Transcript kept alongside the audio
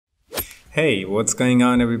Hey, what's going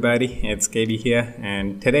on everybody? It's KB here,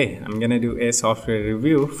 and today I'm gonna do a software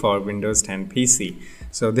review for Windows 10 PC.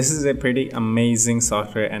 So this is a pretty amazing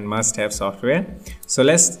software and must-have software. So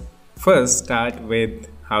let's first start with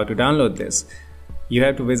how to download this. You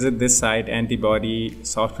have to visit this site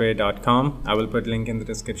antibodysoftware.com. I will put a link in the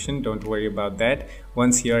description, don't worry about that.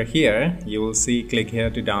 Once you're here, you will see click here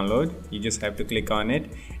to download. You just have to click on it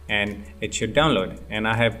and it should download, and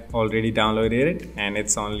I have already downloaded it and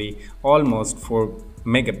it's only almost 4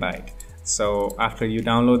 megabyte. So after you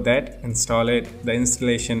download that, install it. The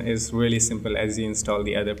installation is really simple as you install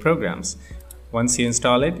the other programs. Once you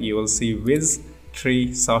install it, you will see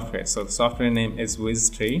WizTree software. So the software name is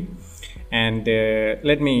WizTree. And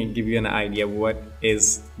let me give you an idea what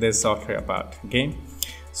is this software about. Okay,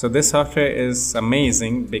 so this software is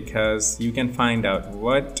amazing because you can find out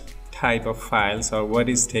what type of files or what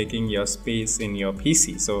is taking your space in your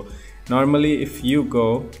PC. So normally if you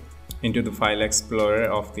go into the file explorer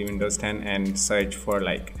of the Windows 10 and search for,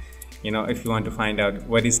 like, if you want to find out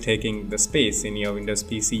what is taking the space in your Windows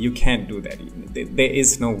PC, you can't do that. There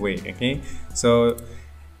is no way. Okay, so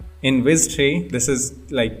in WizTree, this is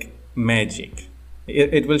like magic.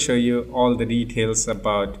 It will show you all the details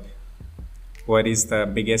about what is the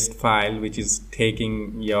biggest file which is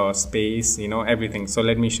taking your space, everything. So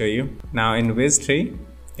let me show you. Now in WizTree,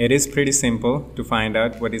 it is pretty simple to find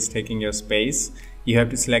out what is taking your space. You have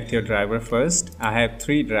to select your driver first. I have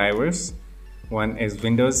 3 drivers. One is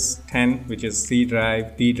Windows 10, which is C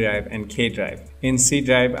drive, D drive and K drive. In C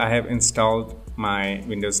drive, I have installed my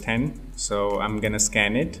Windows 10, so I'm gonna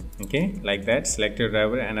scan it. Okay, like that. Select your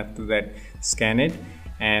driver and after that scan it,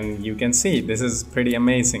 and you can see this is pretty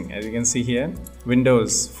amazing. As you can see here,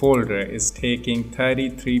 Windows folder is taking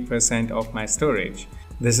 33% of my storage.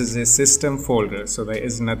 This is a system folder, so there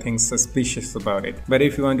is nothing suspicious about it. But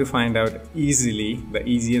if you want to find out easily, the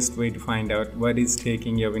easiest way to find out what is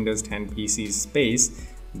taking your Windows 10 PC's space,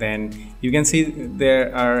 then you can see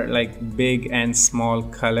there are like big and small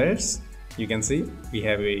colors. You can see we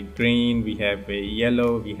have a green, we have a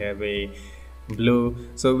yellow, we have a blue.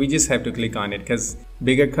 So we just have to click on it because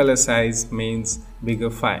bigger color size means bigger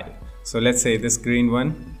file. So let's say this green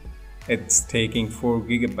one, it's taking 4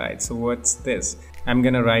 gigabytes. So what's this? I'm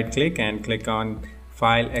gonna right click and click on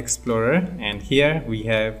File Explorer, and here we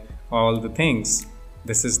have all the things.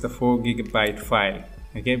 This is the 4 gigabyte file.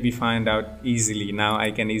 Okay, we find out easily. Now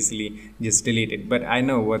I can easily just delete it, but I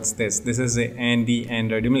know what's this. This is a Andy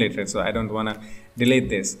Android emulator, so I don't want to delete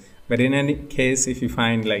this. But in any case, if you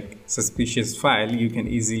find like suspicious file, you can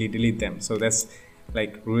easily delete them. So that's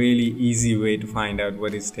like really easy way to find out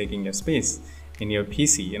what is taking your space in your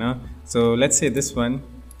PC. So let's say this one,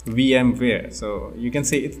 VMware. So you can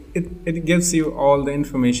see it gives you all the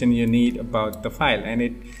information you need about the file, and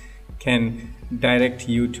it can direct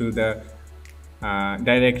you to the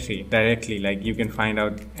directly. Like you can find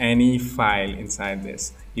out any file inside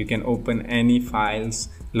this. You can open any file's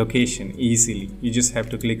location easily. You just have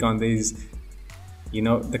to click on these,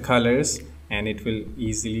 the colors, and it will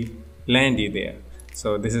easily land you there.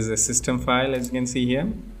 So this is a system file, as you can see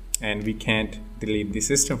here, and we can't delete the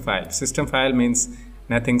system file. System file means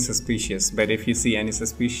nothing suspicious, but if you see any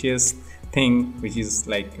suspicious thing which is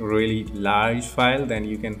like really large file, then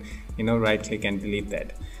you can right click and delete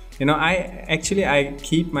that. I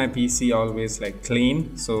keep my PC always like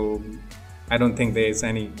clean, so I don't think there is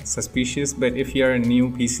any suspicious. But if you're a new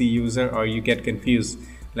PC user or you get confused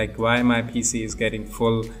like why my PC is getting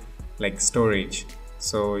full like storage,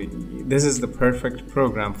 so this is the perfect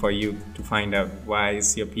program for you to find out why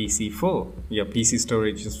is your PC full, your PC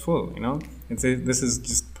storage is full. This is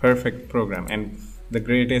just perfect program. And the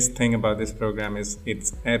greatest thing about this program is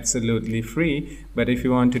it's absolutely free, but if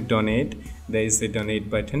you want to donate, there is a donate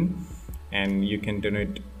button and you can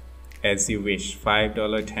donate as you wish, $5,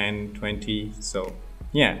 $10, $20. So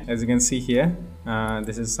yeah, as you can see here,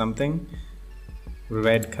 this is something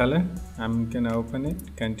red color. I'm gonna open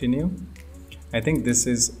it, continue. I think this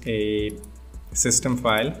is a system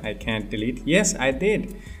file. I can't delete. Yes, I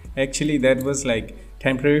did. Actually, that was like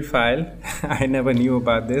temporary file. I never knew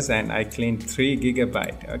about this, and I cleaned 3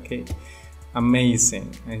 gigabyte. Okay,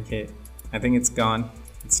 amazing. Okay, I think it's gone.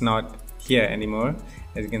 It's not here anymore.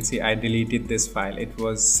 As you can see, I deleted this file. It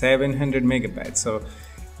was 700 megabytes. So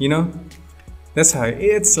that's how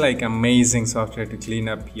it's like amazing software to clean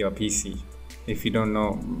up your PC. If you don't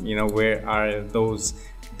know, where are those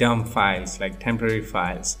dumb files, like temporary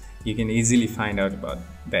files, you can easily find out about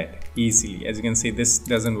that easily. As you can see, this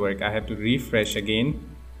doesn't work. I have to refresh again.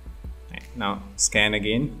 Now scan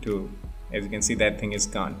again as you can see, that thing is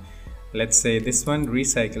gone. Let's say this one,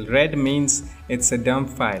 recycle. Red means it's a dump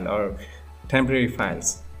file or temporary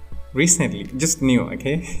files. recently, just new.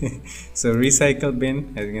 Okay. So recycle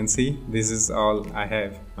bin, as you can see, this is all I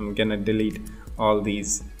have. I'm gonna delete all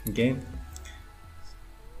these. Okay,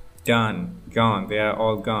 done, gone, they are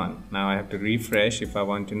all gone. Now I have to refresh if I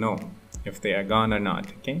want to know if they are gone or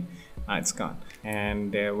not. Okay, it's gone.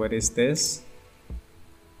 And what is this?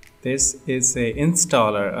 This is a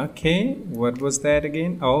installer. Okay, what was that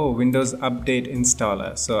again? Oh, Windows Update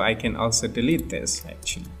installer. So I can also delete this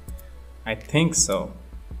actually. I think so.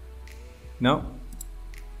 No.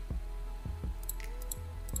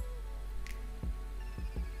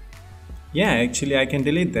 Yeah, actually I can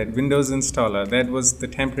delete that. Windows installer. That was the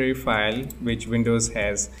temporary file which Windows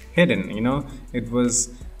has hidden, you know. It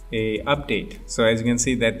was a update. So as you can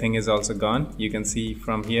see, that thing is also gone. You can see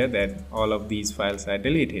from here that all of these files are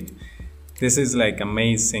deleted. This is like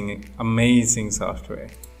amazing software.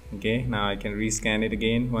 Okay, now I can rescan it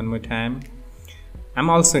again one more time. I'm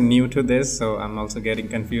also new to this, so I'm also getting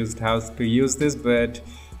confused how to use this, but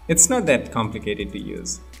it's not that complicated to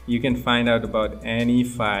use. You can find out about any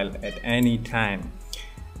file at any time.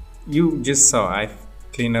 You just saw I've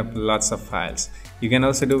cleaned up lots of files. You can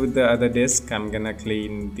also do with the other disk. I'm gonna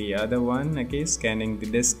clean the other one. Okay, scanning the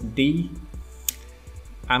disk D.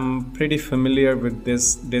 I'm pretty familiar with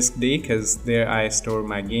this disk D because there I store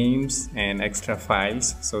my games and extra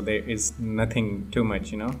files, so there is nothing too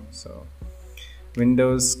much, you know. So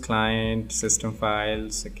Windows client system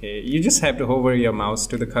files. Okay, you just have to hover your mouse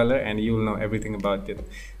to the color and you will know everything about it.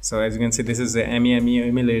 So as you can see, this is the MEME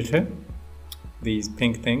emulator. These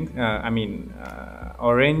pink thing,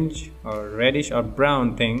 orange or reddish or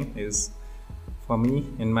brown thing is for me.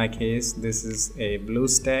 In my case, this is a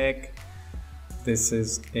BlueStack. This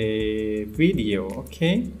is a video.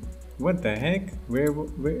 Okay, what the heck? Where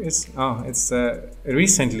is? Oh, it's a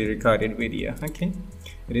recently recorded video. Okay,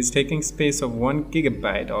 it is taking space of 1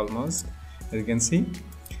 GB almost. As you can see,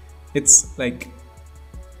 it's like,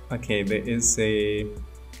 okay, there is a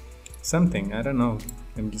something, I don't know.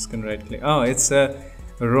 I'm just gonna right click. Oh, it's a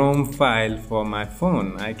ROM file for my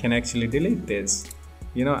phone. I can actually delete this.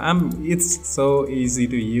 You know, it's so easy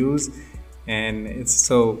to use and it's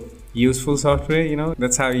so useful software. You know,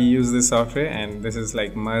 that's how you use this software, and this is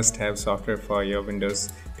like must-have software for your Windows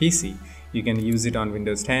PC. You can use it on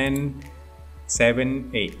Windows 10,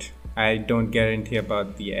 7, 8. I don't guarantee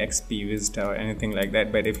about the XP, Vista or anything like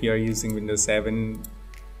that, but if you're using Windows 7,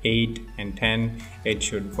 8 and 10, it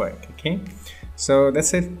should work. Okay, so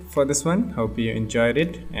that's it for this one. Hope you enjoyed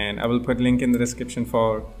it, and I will put link in the description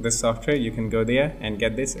for this software. You can go there and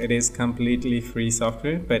get this. It is completely free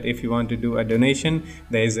software, but if you want to do a donation,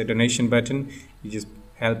 there is a donation button. You just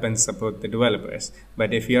help and support the developers.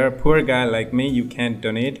 But if you're a poor guy like me, you can't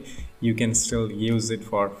donate. You can still use it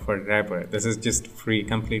for forever. This is just free,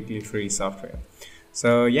 completely free software.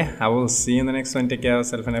 So yeah, I will see you in the next one. Take care of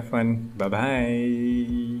yourself and have fun. Bye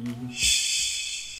bye.